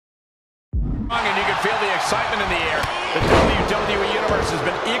And you can feel the excitement in the air. The WWE Universe has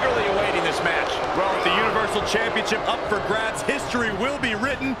been eagerly awaiting this match. Well, with the Universal Championship up for grabs, history will be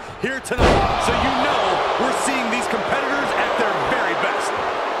written here tonight. So you know we're seeing these competitors at their very best.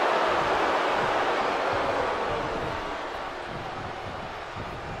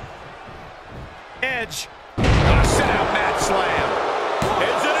 Edge. Sit-out mat slam.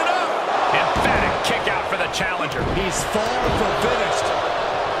 Is it enough? Emphatic kick out for the challenger. He's far from finished.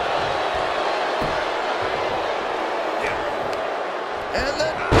 And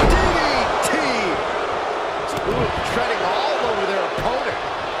the DDT! Ooh, treading all over their opponent.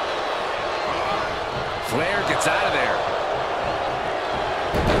 Flair gets out of there.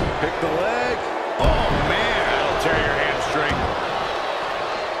 Pick the leg. Oh, man. That'll tear your hamstring.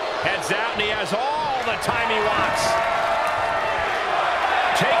 Heads out, and he has all the time he wants.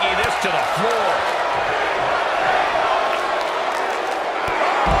 Taking this to the floor.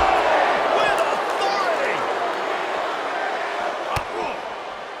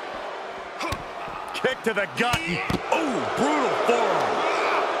 Kick to the gut. Oh, brutal forearm.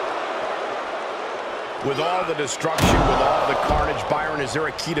 With all the destruction, with all the carnage, Byron, is there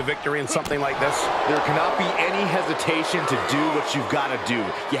a key to victory in something like this? There cannot be any hesitation to do what you've got to do.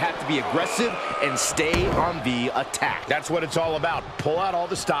 You have to be aggressive and stay on the attack. That's what it's all about. Pull out all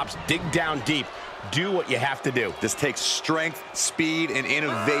the stops, dig down deep, do what you have to do. This takes strength, speed, and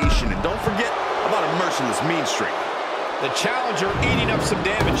innovation. And don't forget about a merciless mean streak. The challenger eating up some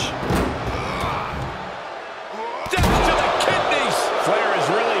damage. Damage to the kidneys. Flair is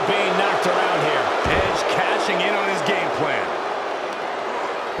really being knocked around here. Edge cashing in on his game plan.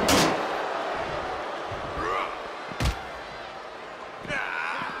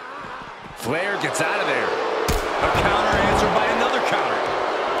 Flair gets out of there. A counter answered by another counter.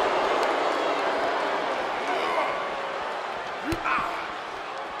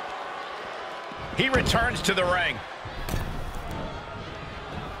 He returns to the ring.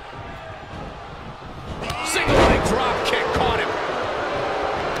 Single leg drop kick caught him.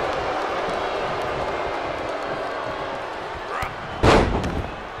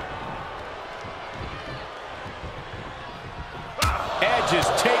 Edge is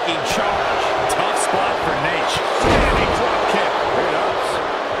taking charge. Tough spot for Nate. Standing drop kick. Great ups.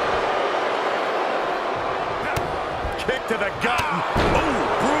 Kick to the gut. Ooh,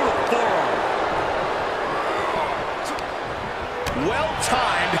 brutal forearm.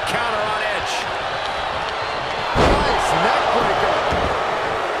 Well-timed counter on Edge. Nice neck breaker.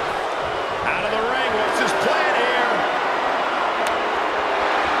 Out of the ring. What's his plan here?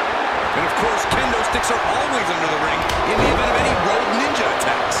 And of course, kendo sticks are always under the ring in the event of any road ninja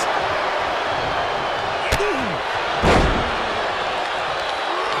attacks.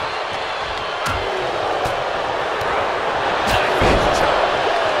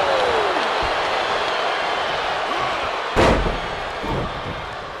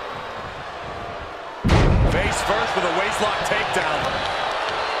 Face first with a waistlock takedown.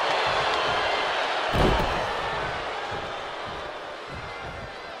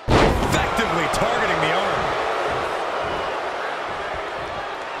 Effectively targeting the arm.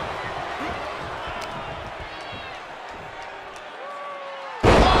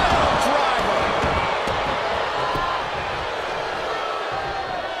 Pile driver.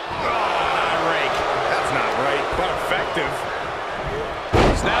 Oh, not a rake. That's not right, but effective.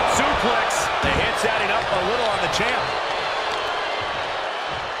 Snap suplex. The hit's adding up a little on the champ.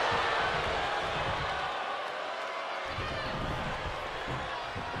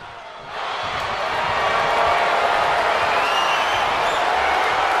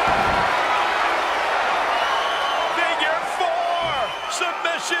 Figure 4.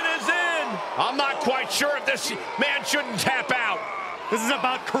 Submission is in. I'm not quite sure if this man shouldn't tap out. This is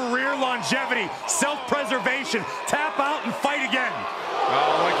about career longevity, self-preservation. Tap out and fight again.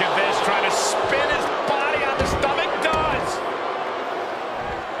 Oh, look at this, trying to spin his body on the stomach. Does.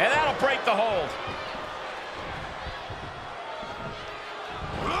 And that'll break the hold.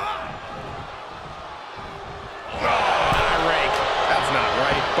 Oh, high rake. That's not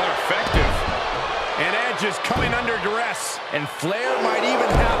right, but effective. And Edge is coming under duress. And Flair might even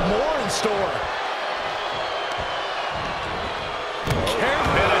have more in store.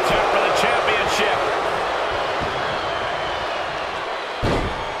 Careful attempt for the championship.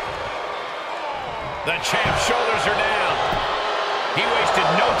 The champ's shoulders are down. He wasted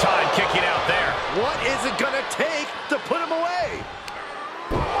no time kicking out there. What is it gonna take to put him away?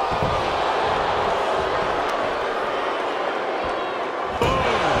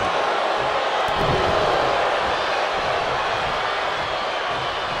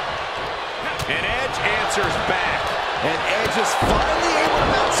 And Edge answers back. And Edge is finally able to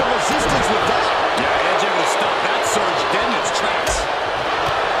mount some resistance with that.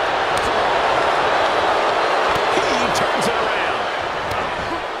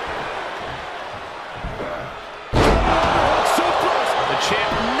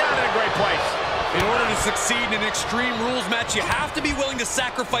 succeed in an Extreme Rules match, you have to be willing to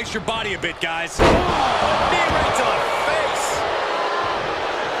sacrifice your body a bit, guys. Oh, knee right to the face.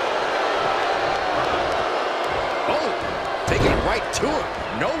 Oh, taking it right to him.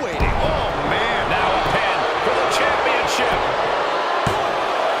 No waiting. Oh, man. Now a pin for the championship.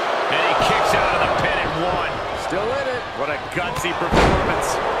 And he kicks out of the pin and one. Still in it. What a gutsy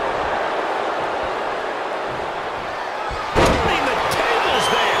performance. Turning the tables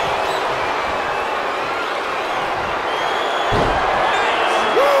there.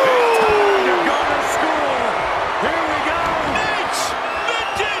 It's time to go to school. Here we go. Nate's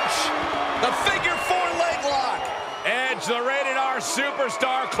vintage. The figure 4 leg lock. Edge, the rated R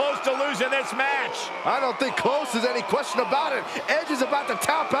superstar, close to losing this match. I don't think close is any question about it. Edge is about to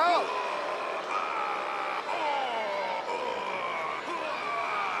tap out.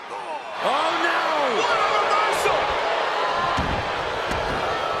 Oh, no. What a reversal.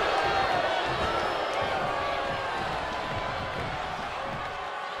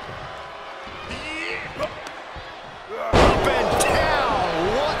 Up and down.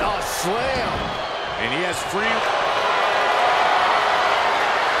 What a slam. And he has free.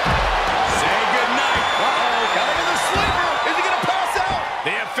 Say goodnight. Uh-oh, got him in the sleeper. Is he going to pass out?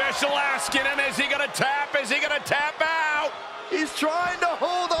 The official asking him, is he going to tap? Is he going to tap out? He's trying to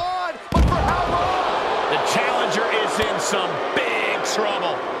hold on, but for how long? The challenger is in some big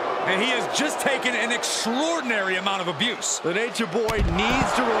trouble. And he has just taken an extraordinary amount of abuse. The Nature Boy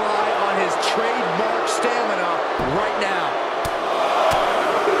needs to rely on his trademark stamina right now.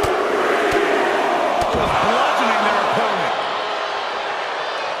 Just bludgeoning their opponent.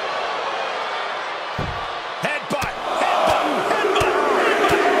 Headbutt, headbutt, headbutt,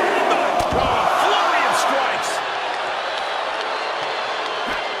 headbutt, headbutt. Oh, a flurry of strikes.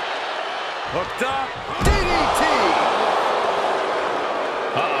 Hooked up. DDT!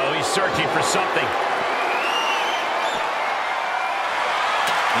 Uh-oh, he's searching for something.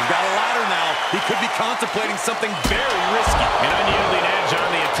 He's got a ladder now. He could be contemplating something very risky. An unyielding edge on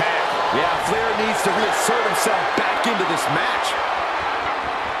the attack. Yeah, Flair needs to reassert himself back into this match.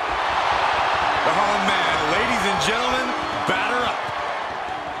 Oh, man. Ladies and gentlemen, batter up.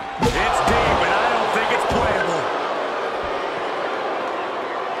 It's deep, and I don't think it's playable.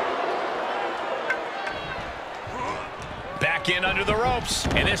 Back in under the ropes.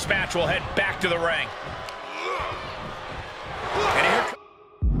 And this match will head back to the ring. And here comes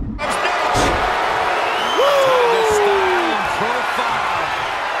Nates. The style and profile.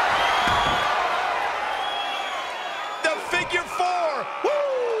 The figure 4.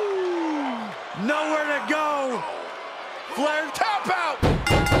 Woo! Nowhere to go. Flair tap out.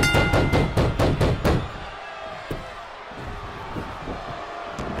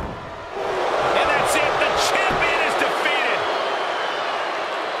 And that's it. The champion is defeated.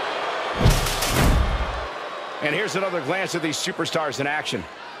 And here's another glance at these superstars in action.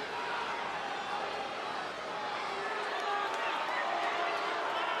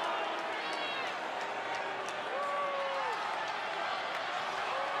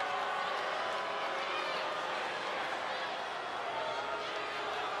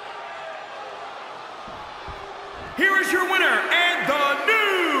 Here is your winner and the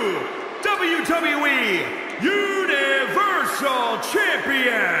new WWE Universal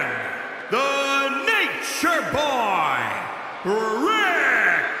Champion, the Nature Boy,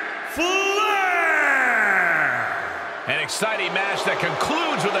 Ric Flair. An exciting match that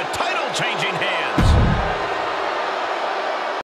concludes with a title-changing hand.